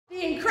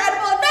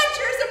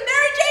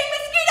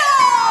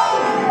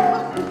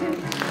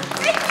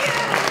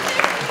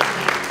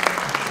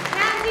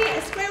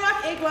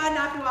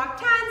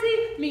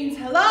means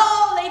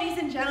hello, ladies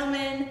and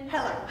gentlemen,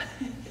 hello.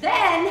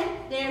 Then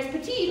there's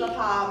Petit La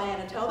Pa,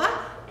 Manitoba,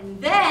 and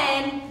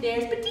then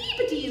there's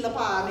Petit La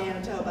Pa,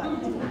 Manitoba.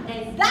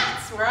 And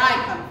that's where I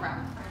come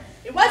from.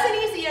 It wasn't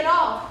easy at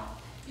all.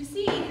 You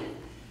see,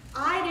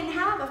 I didn't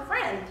have a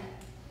friend.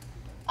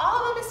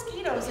 All the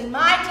mosquitoes in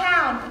my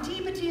town,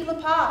 Petit La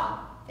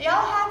Pa, they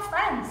all had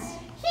friends.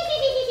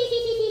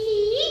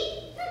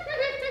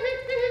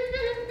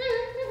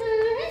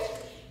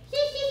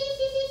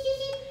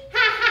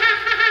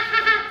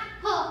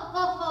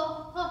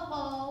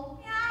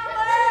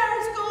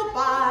 Hours go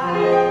by,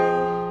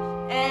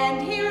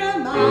 and here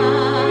am I.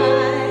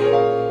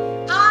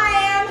 I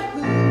am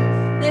who,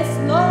 this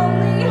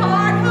lonely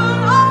heart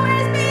who'll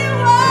always be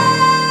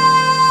one,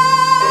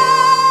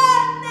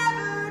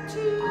 never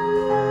two.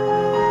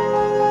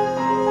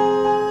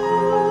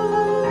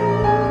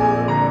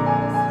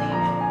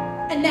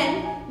 And then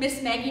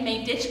Miss Maggie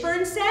May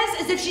Ditchburn says,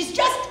 as if she's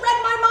just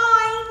read my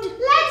mind,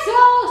 let's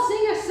all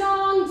sing a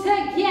song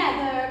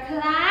together,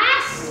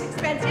 class.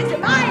 Expense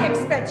isn't my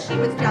expense. She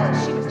was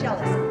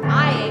jealous.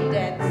 I ain't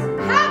dense.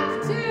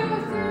 Hop, 2,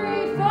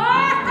 3, 4.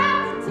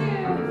 Hop, 2,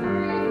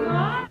 3,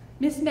 4.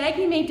 Miss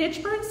Maggie May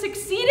Ditchburn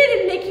succeeded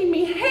in making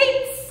me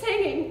hate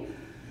singing.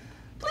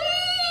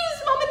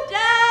 Please, Mom and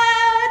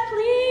Dad,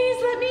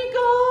 please let me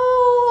go.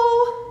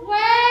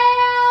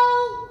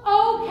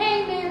 Well,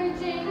 okay, Mary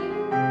Jane.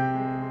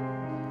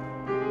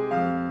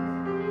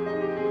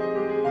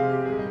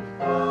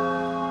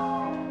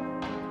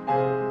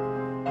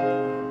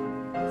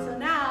 So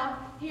now,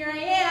 here I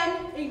am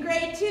in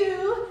grade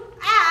 2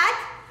 at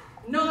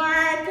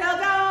North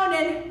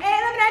Kildonan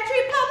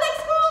Elementary Public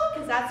School,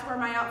 because that's where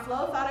my Aunt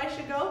Flo thought I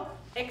should go,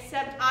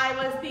 except I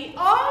was the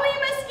only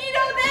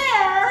mosquito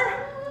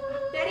there.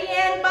 Betty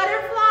Ann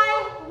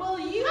Butterfly, will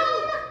you? No.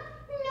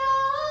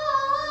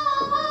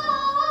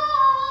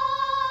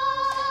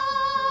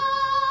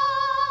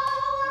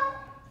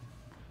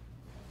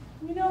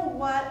 You know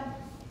what?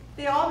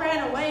 They all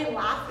ran away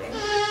laughing.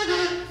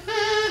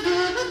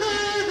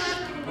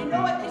 And you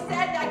know what they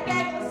said, that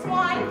gaggle of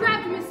swine?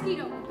 Grab the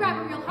mosquito. Grab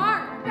her real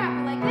hard. Grab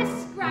her like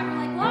this. Grab her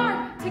like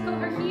lard. Tick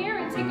over here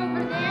and tick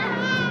over there.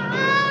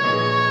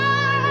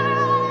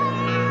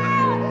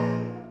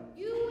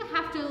 You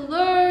have to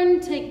learn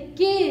to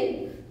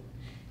give.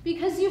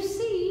 Because you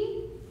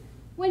see,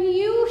 when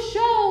you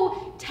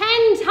show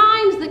 10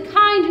 times the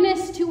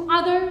kindness to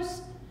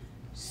others,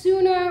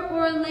 sooner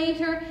or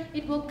later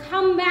it will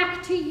come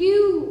back to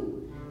you.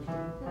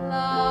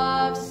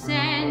 Love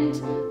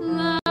sent,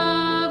 love